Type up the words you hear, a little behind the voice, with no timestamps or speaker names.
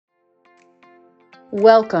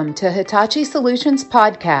Welcome to Hitachi Solutions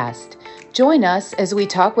Podcast. Join us as we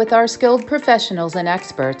talk with our skilled professionals and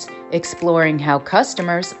experts, exploring how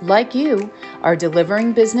customers, like you, are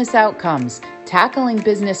delivering business outcomes, tackling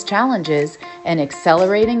business challenges, and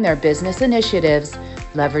accelerating their business initiatives,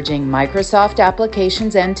 leveraging Microsoft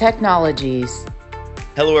applications and technologies.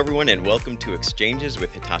 Hello, everyone, and welcome to Exchanges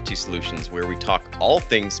with Hitachi Solutions, where we talk all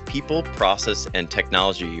things people, process, and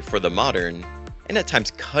technology for the modern and at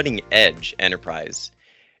times cutting-edge enterprise.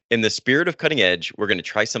 In the spirit of cutting edge, we're going to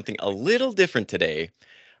try something a little different today.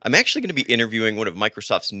 I'm actually going to be interviewing one of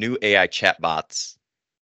Microsoft's new AI chatbots.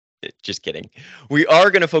 Just kidding. We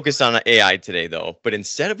are going to focus on AI today, though, but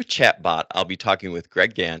instead of a chatbot, I'll be talking with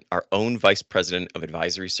Greg Gant, our own Vice President of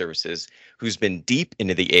Advisory Services, who's been deep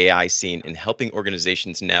into the AI scene and helping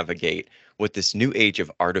organizations navigate what this new age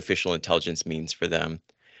of artificial intelligence means for them.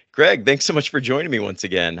 Greg, thanks so much for joining me once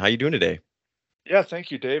again. How you doing today? Yeah, thank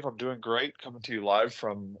you, Dave. I'm doing great coming to you live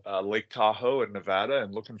from Lake Tahoe in Nevada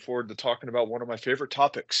and looking forward to talking about one of my favorite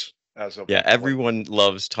topics as of Yeah, late. everyone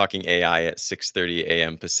loves talking AI at 6:30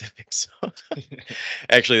 a.m. Pacific. So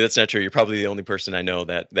actually, that's not true. You're probably the only person I know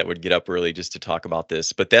that would get up early just to talk about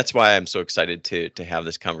this. But that's why I'm so excited to have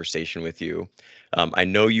this conversation with you. I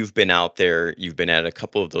know you've been out there. You've been at a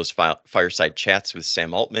couple of those fireside chats with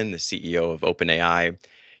Sam Altman, the CEO of OpenAI.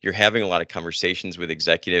 You're having a lot of conversations with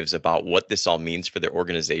executives about what this all means for their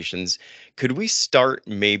organizations. Could we start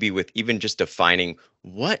maybe with even just defining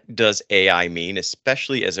what does AI mean,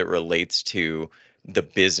 especially as it relates to the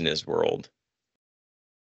business world?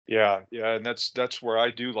 Yeah, and that's where I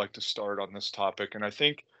do like to start on this topic. And I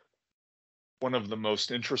think one of the most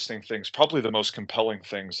interesting things, probably the most compelling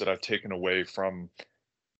things that I've taken away from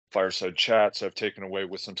fireside chats, I've taken away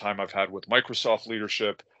with some time I've had with Microsoft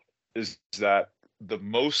leadership, is that the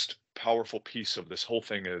most powerful piece of this whole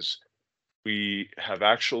thing is we have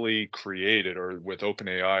actually created, or with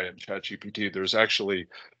OpenAI and ChatGPT, there's actually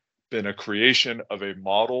been a creation of a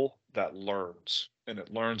model that learns, and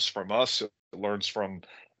it learns from us, it learns from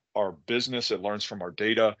our business, it learns from our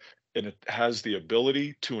data, and it has the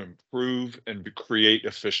ability to improve and create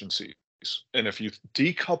efficiencies. And if you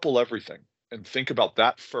decouple everything and think about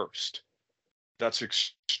that first, that's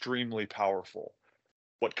extremely powerful.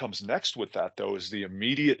 What comes next with that, though, is the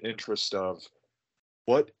immediate interest of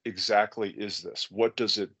what exactly is this? What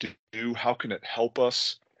does it do? How can it help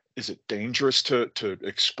us? Is it dangerous to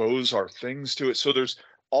expose our things to it? So there's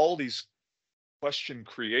all these question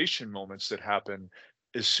creation moments that happen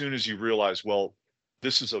as soon as you realize, well,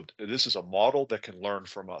 this is a model that can learn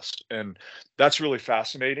from us. And that's really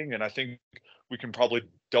fascinating. And I think we can probably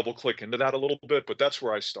double click into that a little bit, but that's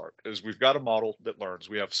where I start is we've got a model that learns.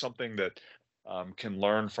 We have something that can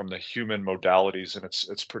learn from the human modalities, and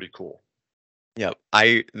it's pretty cool. Yeah,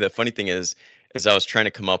 the funny thing is, as I was trying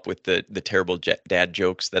to come up with the terrible dad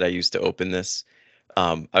jokes that I used to open this,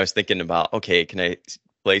 I was thinking about, okay, can I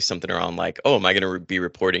play something around like, oh, am I going to be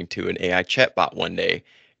reporting to an AI chatbot one day?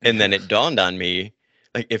 And then it dawned on me,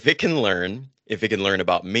 like, if it can learn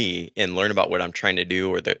about me and learn about what I'm trying to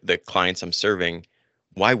do or the clients I'm serving,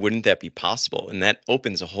 why wouldn't that be possible? And that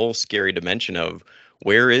opens a whole scary dimension of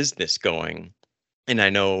where is this going? And I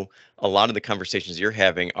know a lot of the conversations you're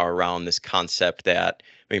having are around this concept that,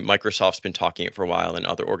 I mean, Microsoft's been talking it for a while and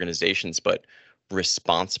other organizations, but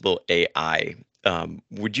responsible AI.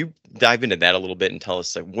 Would you dive into that a little bit and tell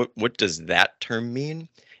us like, what does that term mean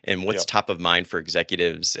and what's Yeah. top of mind for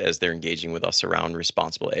executives as they're engaging with us around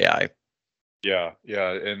responsible AI? Yeah,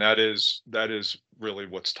 and that is really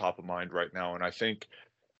what's top of mind right now. And I think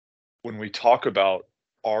when we talk about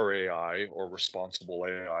RAI or responsible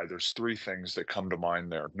AI, there's three things that come to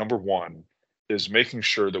mind there. Number one is making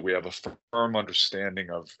sure that we have a firm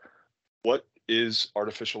understanding of what is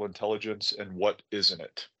artificial intelligence and what isn't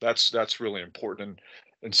it. That's really important.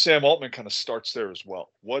 And Sam Altman kind of starts there as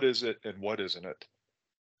well. What is it and what isn't it?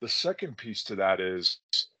 The second piece to that is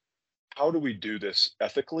how do we do this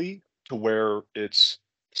ethically to where it's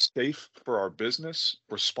safe for our business,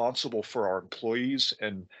 responsible for our employees,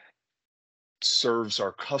 and serves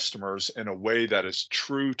our customers in a way that is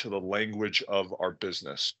true to the language of our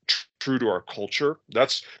business, true to our culture.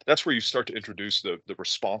 That's where you start to introduce the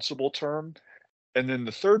responsible term. And then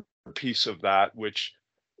the third piece of that, which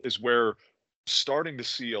is where starting to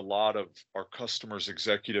see a lot of our customers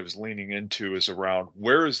executives leaning into, is around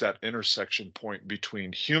where is that intersection point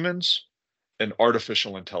between humans and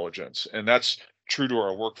artificial intelligence. And that's true to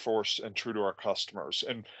our workforce and true to our customers.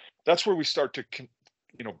 And that's where we start to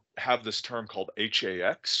have this term called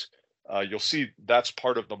HAX. You'll see that's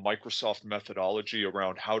part of the Microsoft methodology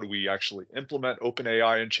around how do we actually implement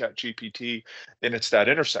OpenAI and ChatGPT. And it's that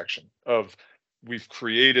intersection of we've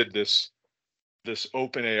created this this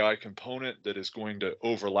open AI component that is going to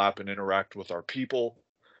overlap and interact with our people.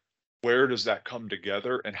 Where does that come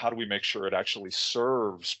together, and how do we make sure it actually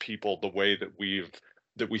serves people the way that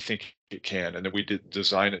we think it can and that we did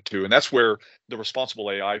design it to? And that's where the responsible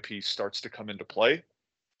AI piece starts to come into play.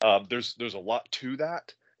 There's a lot to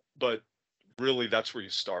that, but really that's where you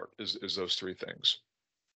start is those three things.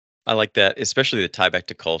 I like that, especially the tie back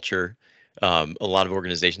to culture. A lot of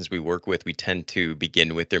organizations we work with, we tend to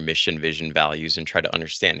begin with their mission, vision, values, and try to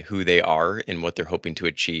understand who they are and what they're hoping to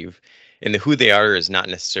achieve. And the who they are is not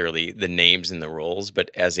necessarily the names and the roles,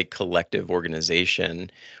 but as a collective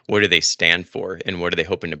organization, what do they stand for and what are they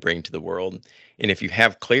hoping to bring to the world? And if you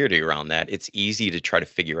have clarity around that, it's easy to try to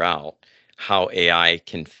figure out how AI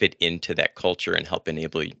can fit into that culture and help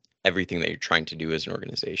enable everything that you're trying to do as an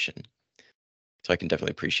organization. So I can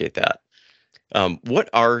definitely appreciate that. What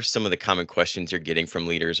are some of the common questions you're getting from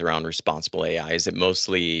leaders around responsible AI? Is it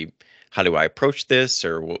mostly how do I approach this,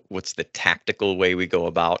 or what's the tactical way we go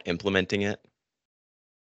about implementing it?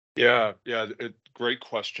 Yeah, great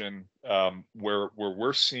question. Where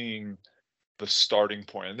we're seeing the starting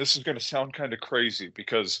point, and this is going to sound kind of crazy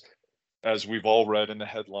because as we've all read in the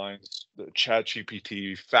headlines, the chat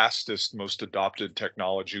GPT, fastest, most adopted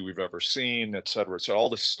technology we've ever seen, et cetera. So all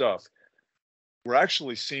this stuff, we're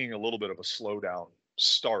actually seeing a little bit of a slowdown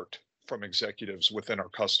start from executives within our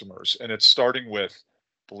customers. And it's starting with,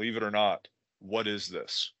 believe it or not, what is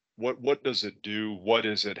this? What does it do? What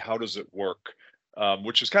is it? How does it work?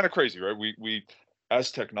 Which is kind of crazy, right? We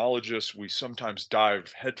as technologists, we sometimes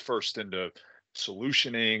dive headfirst into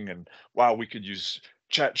solutioning and wow, we could use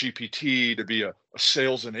chat GPT to be a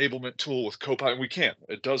sales enablement tool with Copilot. We can.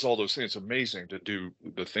 It does all those things. It's amazing to do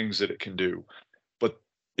the things that it can do. But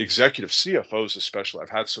executive CFOs, especially, I've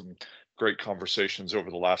had some great conversations over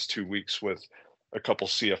the last 2 weeks with a couple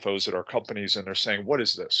CFOs at our companies, and they're saying, "What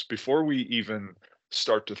is this?" Before we even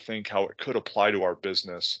start to think how it could apply to our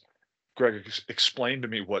business, Greg, explain to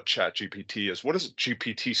me what Chat GPT is. What does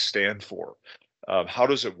GPT stand for? How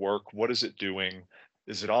does it work? What is it doing?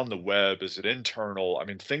 Is it on the web? Is it internal? I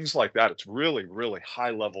mean, things like that. It's really, really high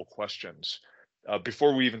level questions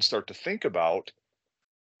before we even start to think about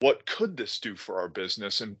what could this do for our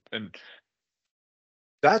business. And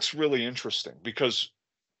that's really interesting because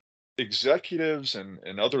executives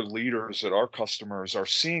and other leaders at our customers are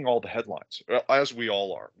seeing all the headlines, as we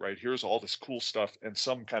all are, right? Here's all this cool stuff and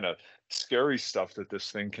some kind of scary stuff that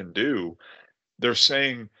this thing can do. They're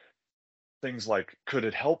saying things like, could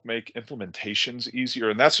it help make implementations easier?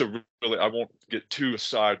 And that's a really, I won't get too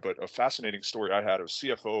aside, but a fascinating story I had. A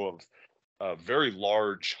CFO of a very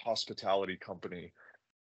large hospitality company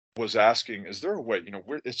was asking, is there a way,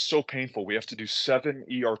 it's so painful. We have to do 7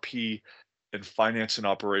 ERP and finance and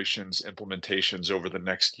operations implementations over the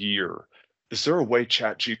next year. Is there a way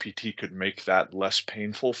Chat GPT could make that less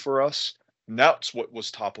painful for us? And that's what was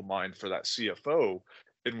top of mind for that CFO.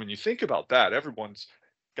 And when you think about that, everyone's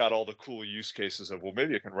got all the cool use cases of, well,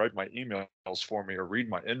 maybe it can write my emails for me or read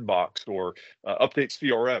my inbox or update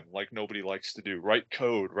CRM like nobody likes to do, write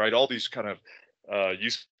code, right? All these kind of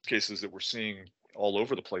use cases that we're seeing all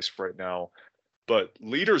over the place right now. But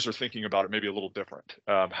leaders are thinking about it maybe a little different.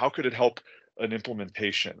 How could it help an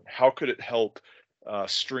implementation? How could it help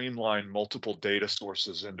streamline multiple data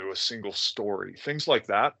sources into a single story? Things like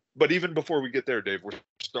that. But even before we get there, Dave, we're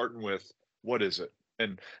starting with what is it,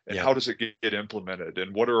 and Yeah, how does it get implemented,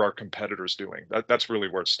 and what are our competitors doing? That's really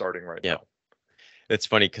where it's starting right yeah. now. It's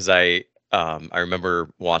funny because I remember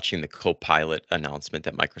watching the Copilot announcement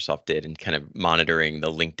that Microsoft did and kind of monitoring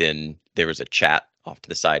the LinkedIn. There was a chat off to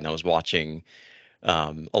the side, and I was watching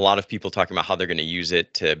a lot of people talking about how they're going to use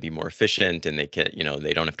it to be more efficient, and they can,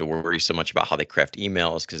 they don't have to worry so much about how they craft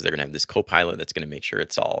emails because they're going to have this Copilot that's going to make sure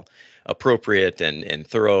it's all appropriate and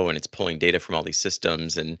thorough, and it's pulling data from all these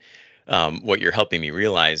systems. And what you're helping me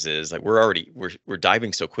realize is like we're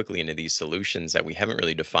diving so quickly into these solutions that we haven't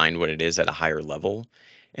really defined what it is at a higher level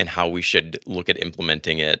and how we should look at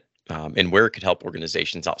implementing it, and where it could help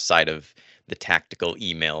organizations outside of the tactical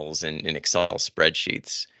emails and Excel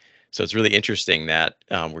spreadsheets. So it's really interesting that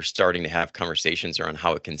we're starting to have conversations around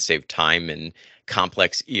how it can save time in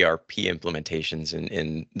complex ERP implementations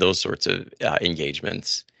and those sorts of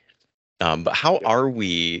engagements. But how Yeah. are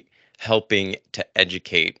we helping to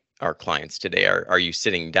educate our clients today? Are you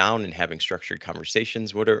sitting down and having structured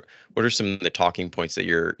conversations? What are some of the talking points that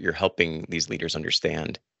you're helping these leaders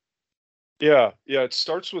understand? Yeah, it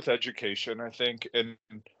starts with education, I think, and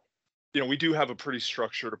we do have a pretty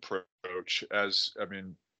structured approach.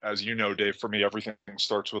 As you know, Dave, for me, everything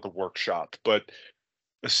starts with a workshop. But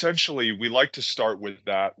essentially, we like to start with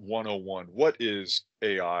that 101. What is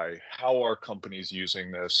AI? How are companies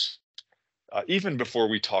using this? even before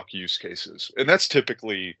we talk use cases. And that's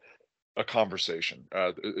typically a conversation.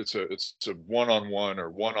 It's a one-on-one or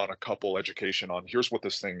one on a couple education on here's what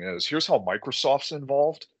this thing is. Here's how Microsoft's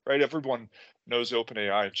involved, right? Everyone knows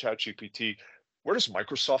OpenAI and ChatGPT. Where does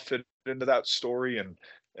Microsoft fit into that story, and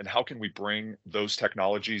how can we bring those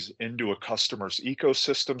technologies into a customer's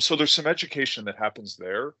ecosystem? So there's some education that happens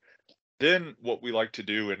there. Then what we like to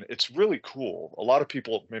do, and it's really cool. A lot of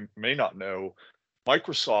people may not know,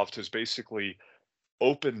 Microsoft has basically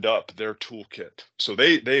opened up their toolkit. So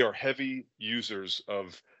they are heavy users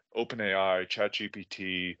of OpenAI,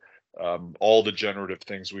 ChatGPT, all the generative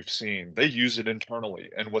things we've seen. They use it internally,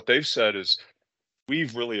 and what they've said is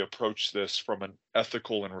we've really approached this from an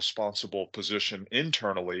ethical and responsible position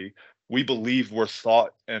internally. We believe we're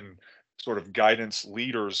thought and sort of guidance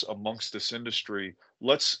leaders amongst this industry.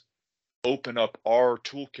 Let's open up our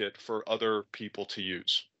toolkit for other people to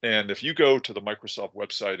use. And if you go to the Microsoft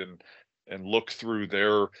website and look through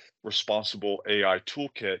their responsible AI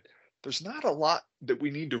toolkit, there's not a lot that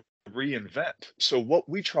we need to reinvent. So what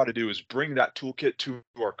we try to do is bring that toolkit to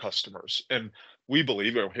our customers. And we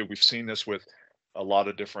believe, okay, we've seen this with a lot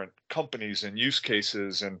of different companies and use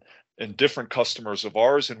cases and different customers of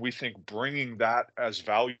ours. And we think bringing that as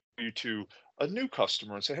value to a new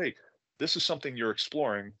customer and say, hey, this is something you're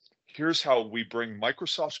exploring. Here's how we bring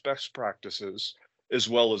Microsoft's best practices as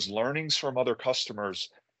well as learnings from other customers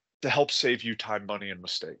to help save you time, money, and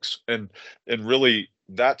mistakes. And really,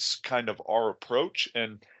 that's kind of our approach.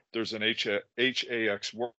 And there's an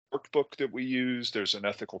HAX workbook that we use. There's an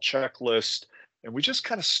ethical checklist. And we just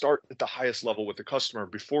kind of start at the highest level with the customer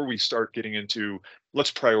before we start getting into,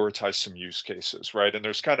 let's prioritize some use cases, right? And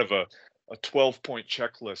there's kind of a 12-point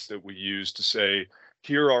checklist that we use to say,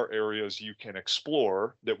 here are areas you can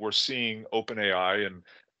explore that we're seeing OpenAI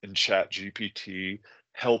and ChatGPT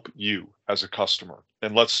help you as a customer.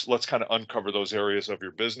 And let's kind of uncover those areas of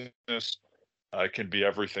your business. It can be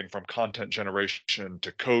everything from content generation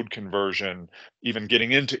to code conversion, even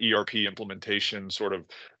getting into ERP implementation, sort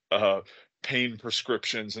of pain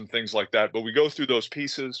prescriptions and things like that. But we go through those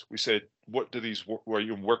pieces. We say, what do these,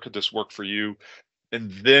 where could this work for you? And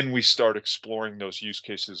then we start exploring those use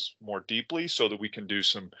cases more deeply so that we can do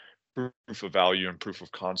some proof of value and proof of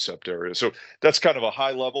concept areas. So that's kind of a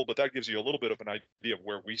high level, but that gives you a little bit of an idea of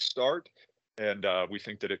where we start. And we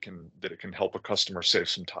think that it can help a customer save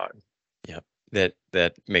some time. Yep.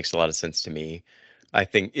 That makes a lot of sense to me. I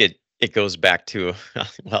think it goes back to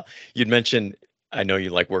well, you'd mentioned, I know you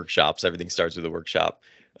like workshops. Everything starts with a workshop.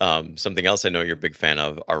 Something else I know you're a big fan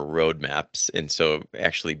of are roadmaps. And so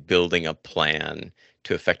actually building a plan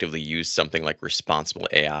to effectively use something like responsible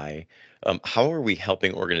AI. How are we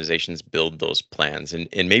helping organizations build those plans and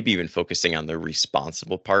maybe even focusing on the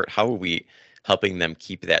responsible part? How are we helping them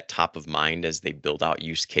keep that top of mind as they build out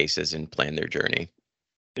use cases and plan their journey?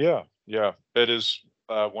 Yeah, it is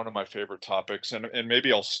one of my favorite topics. And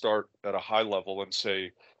maybe I'll start at a high level and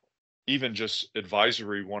say, even just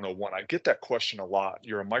advisory 101, I get that question a lot.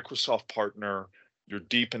 You're a Microsoft partner, you're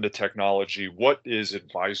deep into technology. What is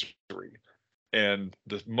advisory? And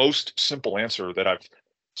the most simple answer that I've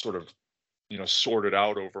sort of, sorted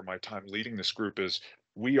out over my time leading this group is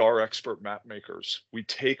we are expert map makers. We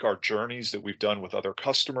take our journeys that we've done with other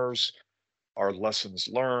customers, our lessons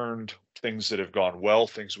learned, things that have gone well,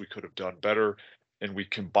 things we could have done better, and we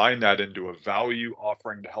combine that into a value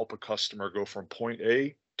offering to help a customer go from point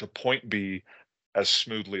A to point B as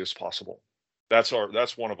smoothly as possible. That's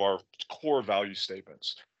one of our core value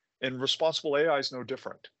statements. And responsible AI is no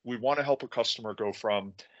different. We want to help a customer go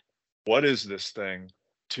from what is this thing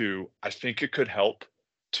to I think it could help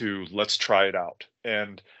to let's try it out.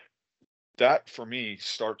 And that for me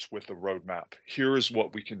starts with a roadmap. Here is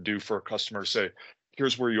what we can do for a customer. Say,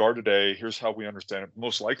 here's where you are today. Here's how we understand it.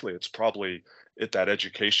 Most likely, it's probably at that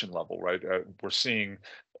education level, right? We're seeing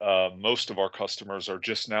most of our customers are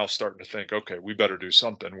just now starting to think, okay, we better do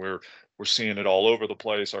something. We're seeing it all over the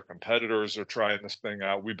place. Our competitors are trying this thing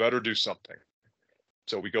out. We better do something.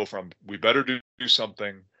 So we go from we better do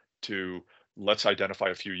something to let's identify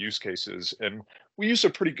a few use cases. And we use a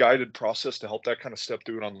pretty guided process to help that kind of step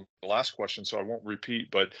through it on the last question. So I won't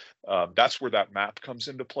repeat, but that's where that map comes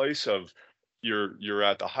into place of you're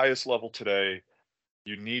at the highest level today.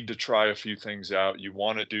 You need to try a few things out. You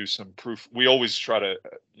want to do some proof. We always try to,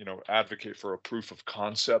 advocate for a proof of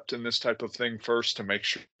concept in this type of thing first to make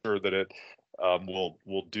sure that it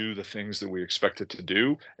will do the things that we expect it to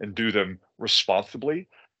do and do them responsibly.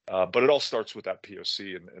 But it all starts with that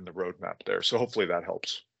POC and the roadmap there. So hopefully that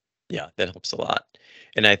helps. Yeah, that helps a lot.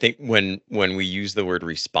 And I think when we use the word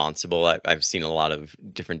responsible, I've seen a lot of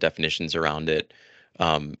different definitions around it.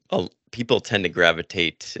 people tend to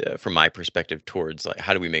gravitate, from my perspective, towards like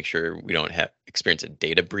how do we make sure we don't experience a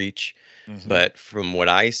data breach. But from what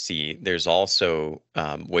I see, there's also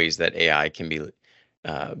ways that AI can be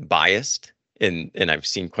biased, and I've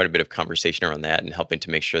seen quite a bit of conversation around that and helping to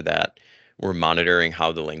make sure that we're monitoring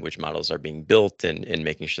how the language models are being built and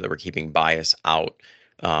making sure that we're keeping bias out.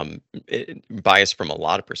 Bias from a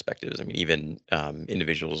lot of perspectives. I mean, even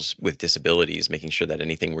individuals with disabilities, making sure that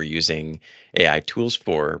anything we're using AI tools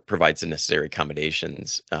for provides the necessary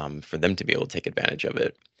accommodations for them to be able to take advantage of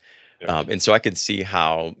it. Yeah. And so I could see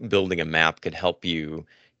how building a map could help you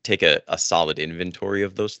take a solid inventory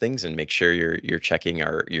of those things and make sure you're checking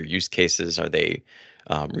your use cases. Are they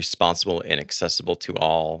responsible and accessible to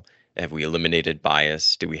all? Have we eliminated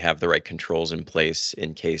bias? Do we have the right controls in place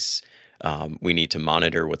in case we need to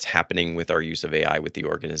monitor what's happening with our use of AI with the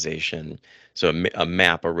organization? So a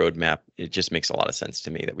map, a roadmap, it just makes a lot of sense to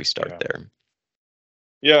me that we start there.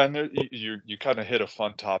 Yeah, and you kind of hit a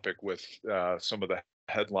fun topic with some of the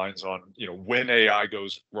headlines on when AI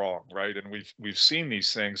goes wrong, right? And we've seen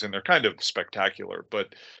these things, and they're kind of spectacular.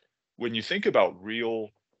 But when you think about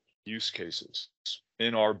real use cases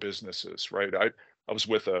in our businesses, right? I was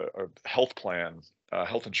with a health plan,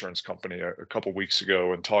 health insurance company a couple weeks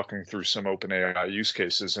ago, and talking through some open AI use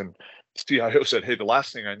cases, and CIO said, "Hey, the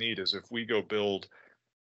last thing I need is if we go build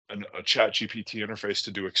a chat GPT interface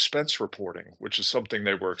to do expense reporting," which is something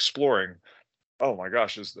they were exploring. Oh my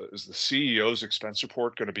gosh, is the CEO's expense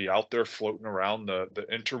report going to be out there floating around the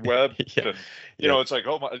interweb? Yeah. And it's like,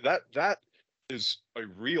 oh my, that is a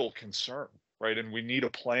real concern, right? And we need a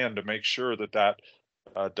plan to make sure that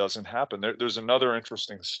doesn't happen. There's another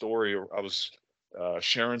interesting story. I was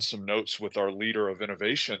sharing some notes with our leader of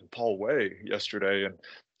innovation, Paul Way, yesterday, and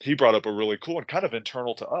he brought up a really cool and kind of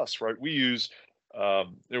internal to us, right? We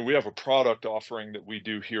have a product offering that we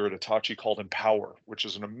do here at Hitachi called Empower, which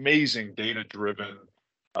is an amazing data-driven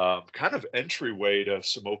kind of entryway to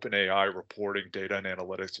some open AI reporting, data and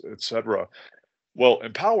analytics, et cetera. Well,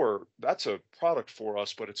 Empower, that's a product for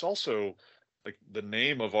us, but it's also like the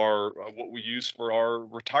name of our what we use for our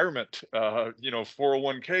retirement,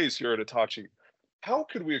 401ks here at Hitachi. How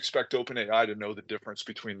could we expect OpenAI to know the difference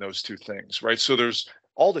between those two things, right? So there's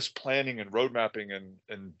all this planning and road mapping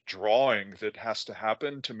and drawing that has to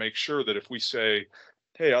happen to make sure that if we say,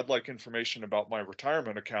 "Hey, I'd like information about my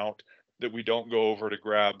retirement account," that we don't go over to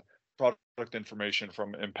grab product information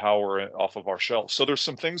from Empower off of our shelf. So there's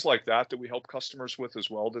some things like that we help customers with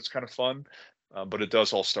as well. That's kind of fun, but it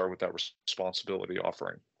does all start with that responsibility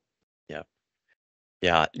offering. Yeah.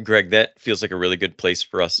 Yeah, Greg, that feels like a really good place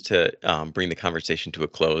for us to bring the conversation to a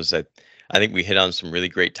close. I think we hit on some really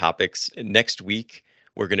great topics. Next week,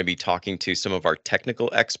 we're going to be talking to some of our technical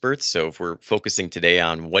experts. So if we're focusing today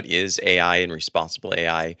on what is AI and responsible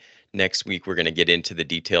AI, next week we're going to get into the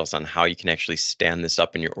details on how you can actually stand this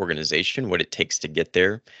up in your organization, what it takes to get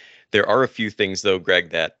there. There are a few things, though, Greg,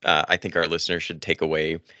 that I think our listeners should take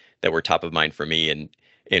away that were top of mind for me.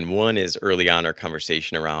 And one is early on our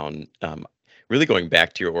conversation around really going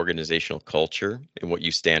back to your organizational culture and what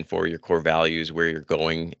you stand for, your core values, where you're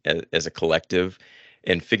going as a collective,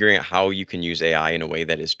 and figuring out how you can use AI in a way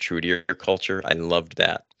that is true to your culture. I loved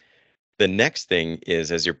that. The next thing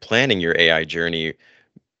is, as you're planning your AI journey,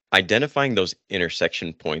 identifying those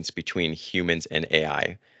intersection points between humans and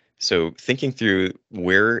AI. So thinking through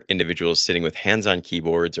where individuals sitting with hands on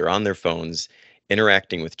keyboards or on their phones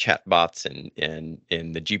interacting with chatbots and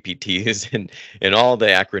the GPTs and all the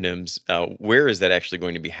acronyms, where is that actually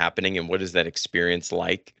going to be happening, and what is that experience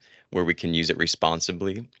like where we can use it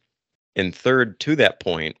responsibly? And third, to that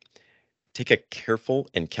point, take a careful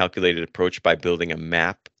and calculated approach by building a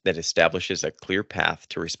map that establishes a clear path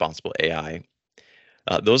to responsible AI.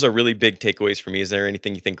 Those are really big takeaways for me. Is there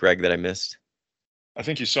anything you think, Greg, that I missed? I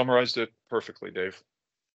think you summarized it perfectly, Dave.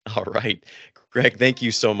 All right. Greg, thank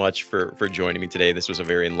you so much for joining me today. This was a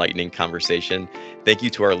very enlightening conversation. Thank you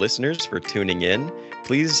to our listeners for tuning in.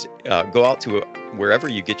 Please go out to wherever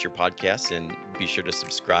you get your podcasts and be sure to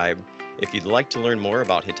subscribe. If you'd like to learn more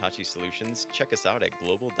about Hitachi Solutions, check us out at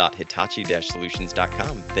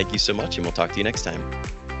global.hitachi-solutions.com. Thank you so much, and we'll talk to you next time.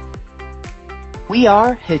 We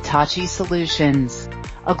are Hitachi Solutions,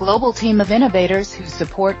 a global team of innovators who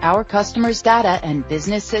support our customers' data and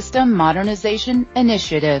business system modernization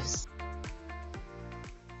initiatives.